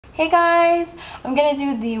Hey guys, I'm gonna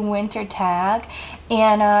do the winter tag,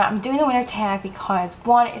 and I'm doing the winter tag because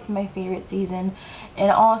one, it's my favorite season,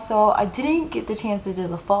 and also I didn't get the chance to do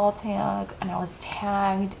the fall tag, and I was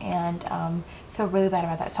tagged, and feel really bad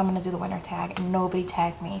about that. So I'm gonna do the winter tag, and nobody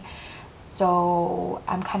tagged me, so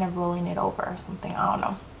I'm kind of rolling it over or something. I don't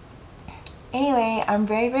know. Anyway, I'm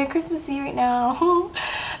very Christmassy right now.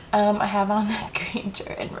 I have on this green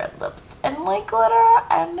shirt and red lips and like glitter,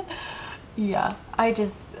 and yeah, I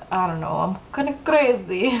don't know, I'm kind of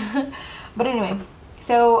crazy. But anyway,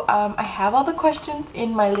 so I have all the questions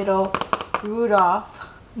in my little Rudolph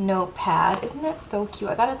notepad. Isn't that so cute?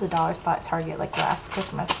 I got it at the dollar store at Target like last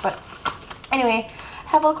Christmas. But anyway, I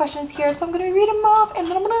have all the questions here, so I'm gonna read them off and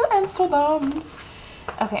then I'm gonna answer them.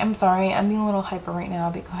 Okay, I'm sorry, I'm being a little hyper right now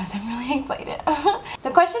because I'm really excited.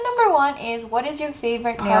 So question number 1 is, what is your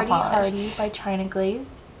favorite nail polish? Hearty by China Glaze.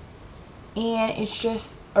 And it's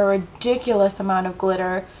just a ridiculous amount of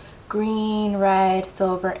glitter. Green, red,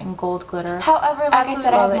 silver, and gold glitter. However, like I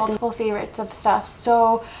said, I have multiple favorites of stuff.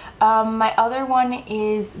 So my other one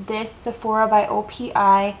is this Sephora by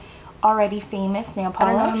OPI Already Famous nail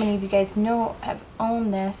polish. I don't know how many of you guys know, have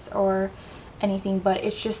owned this or anything, but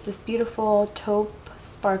it's just this beautiful taupe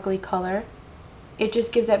sparkly color. It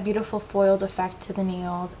just gives that beautiful foiled effect to the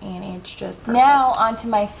nails, and it's just perfect. Now on to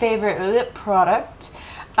my favorite lip product.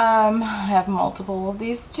 I have multiple of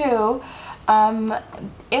these too.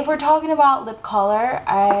 If we're talking about lip color,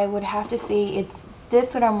 I would have to say it's this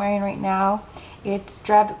that I'm wearing right now. It's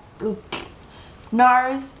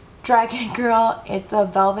Nars Dragon Girl. It's a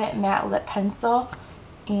velvet matte lip pencil,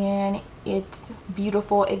 and it's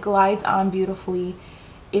beautiful. It glides on beautifully.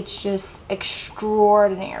 It's just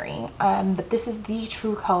extraordinary. But this is the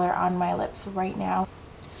true color on my lips right now.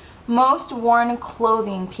 Most worn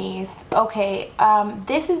clothing piece. Okay,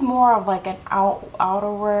 this is more of like an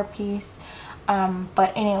outerwear piece.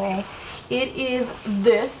 But anyway, it is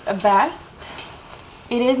this vest.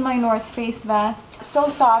 It is my North Face vest. So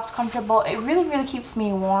soft, comfortable. It really keeps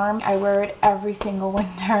me warm. I wear it every single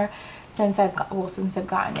winter since I've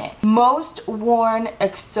gotten it. Most worn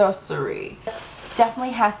accessory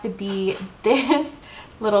definitely has to be this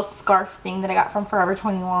little scarf thing that I got from Forever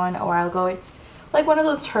 21 a while ago. It's like one of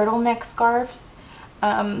those turtleneck scarves,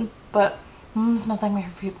 but it smells like my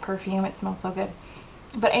perfume. It smells so good.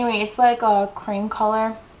 But anyway, it's like a cream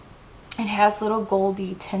color. It has little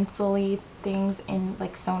goldy tinsel-y things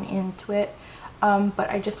like sewn into it, but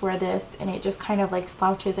I just wear this and it just kind of like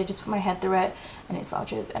slouches. I just put my head through it and it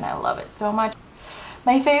slouches, and I love it so much.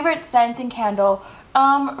 My favorite scent and candle.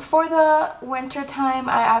 For the winter time,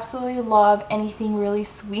 I absolutely love anything really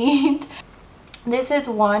sweet. This is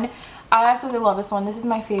one. I absolutely love this one. This is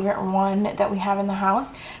my favorite one that we have in the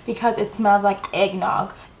house because it smells like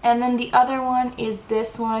eggnog. And then the other one is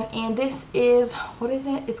this one, and this is, what is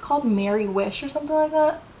it? It's called Merry Wish or something like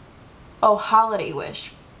that. Oh, Holiday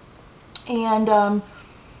Wish. And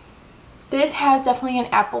this has definitely an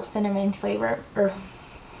apple cinnamon flavor.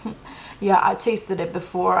 Yeah, I tasted it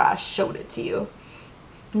before I showed it to you.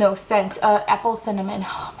 No scent, apple cinnamon.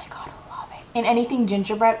 Oh my god, I love it. And anything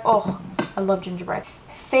gingerbread. Oh, I love gingerbread.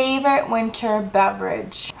 Favorite winter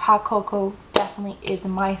beverage. Hot cocoa definitely is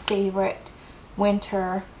my favorite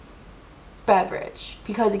winter beverage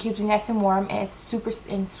because it keeps me nice and warm, and it's super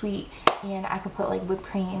and sweet, and I could put like whipped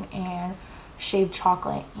cream and shaved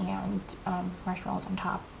chocolate and marshmallows on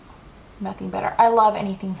top. Nothing better. I love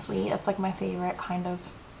anything sweet. That's like my favorite kind of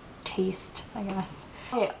taste, I guess.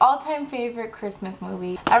 Okay, all-time favorite Christmas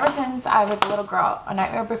movie. Ever since I was a little girl, A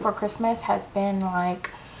Nightmare Before Christmas has been like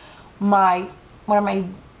one of my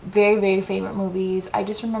very favorite movies. I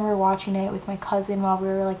just remember watching it with my cousin while we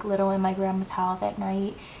were like little in my grandma's house at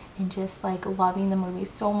night, and just like loving the movie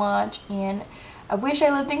so much. And I wish I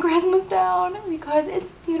lived in Christmastown because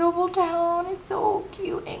it's a beautiful town. It's so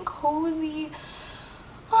cute and cozy.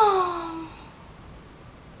 Oh,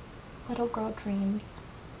 little girl dreams.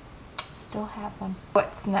 Still have them.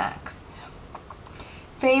 What's next?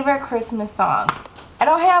 Favorite Christmas song. I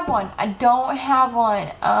don't have one. I don't have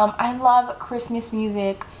one. I love Christmas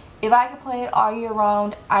music. If I could play it all year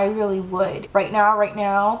round, I really would. Right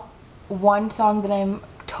now, one song that I'm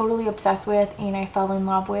totally obsessed with and I fell in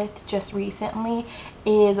love with just recently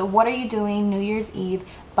is What Are You Doing New Year's Eve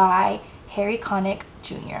by Harry Connick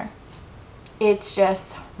Jr. It's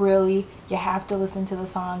just really, you have to listen to the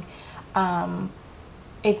song.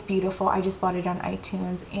 It's beautiful. I just bought it on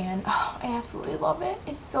iTunes, and oh, I absolutely love it.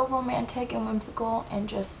 It's so romantic and whimsical and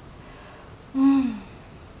just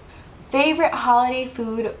Favorite holiday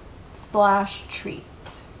food / treat.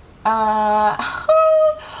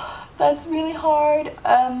 That's really hard.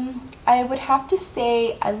 I would have to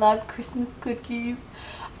say I love Christmas cookies.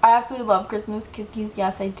 I absolutely love Christmas cookies.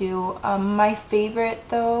 Yes, I do. My favorite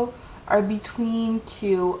though are between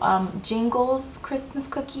two. Jingles Christmas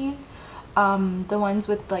cookies. The ones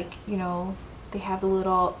with, like, you know, they have the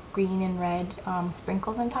little green and red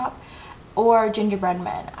sprinkles on top. Or gingerbread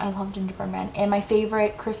men. I love gingerbread men. And my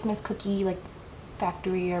favorite Christmas cookie, like,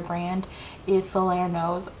 factory or brand, is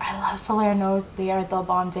Salerno's. I love Salerno's. They are the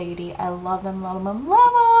bomb diggity. I love them, love them,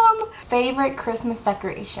 love them. Favorite Christmas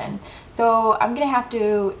decoration. So I'm gonna have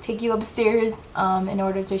to take you upstairs in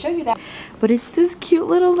order to show you that. But it's this cute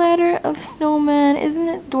little ladder of snowmen. Isn't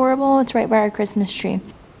it adorable? It's right by our Christmas tree.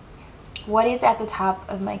 What is at the top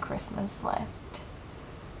of my Christmas list?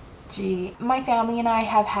 Gee, my family and I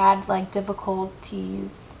have had like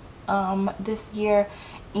difficulties this year,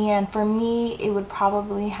 and for me it would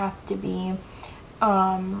probably have to be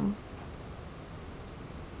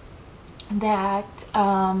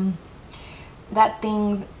that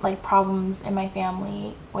things like problems in my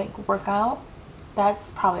family like work out.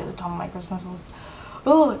 That's probably the top of my Christmas list.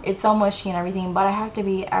 Oh, it's so mushy and everything, but I have to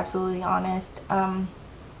be absolutely honest.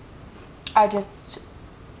 I just,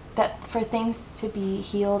 that for things to be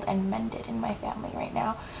healed and mended in my family right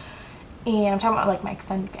now, and I'm talking about like my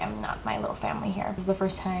extended family, not my little family here. This is the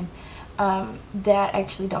first time that I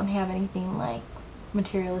actually don't have anything like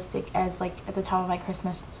materialistic as like at the top of my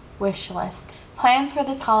Christmas wish list. Plans for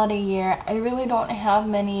this holiday year, I really don't have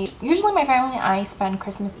many. Usually my family and I spend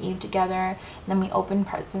Christmas Eve together, and then we open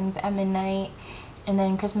presents at midnight, and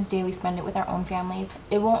then Christmas Day we spend it with our own families.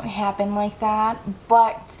 It won't happen like that,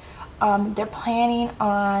 but they're planning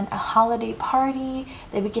on a holiday party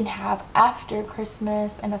that we can have after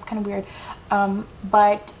Christmas, and that's kind of weird,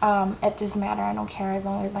 but it doesn't matter. I don't care. As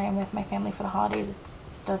long as I am with my family for the holidays, it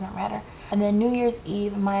doesn't matter. And then New Year's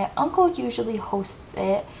Eve, my uncle usually hosts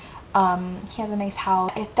it. He has a nice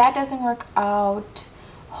house. If that doesn't work out,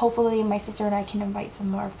 hopefully my sister and I can invite some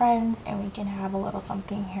more friends and we can have a little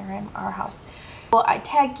something here in our house. Well, I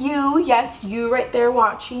tag you, yes, you right there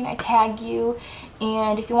watching, I tag you,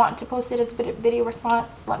 and if you want to post it as a video response,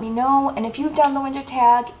 let me know. And if you've done the winter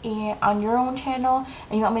tag on your own channel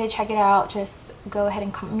and you want me to check it out, just go ahead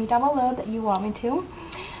and comment me down below that you want me to,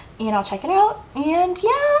 and I'll check it out. And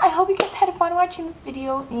yeah, I hope you guys had fun watching this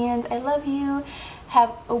video, and I love you.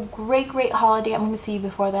 Have a great holiday. I'm going to see you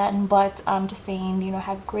before that, but I'm just saying, you know,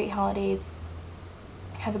 have great holidays.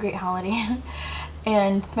 Have a great holiday.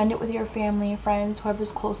 And spend it with your family, friends,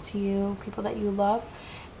 whoever's close to you, people that you love.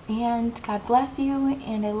 And God bless you,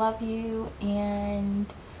 and I love you, and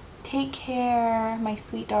take care, my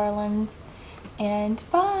sweet darlings, and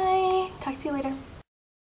bye. Talk to you later.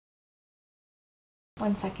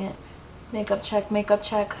 1 second. Makeup check, makeup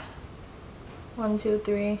check. 1, 2,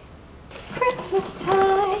 3. Christmas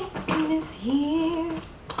time is here.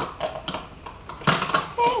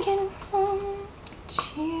 Singing home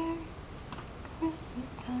cheer.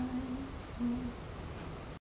 Christmas time.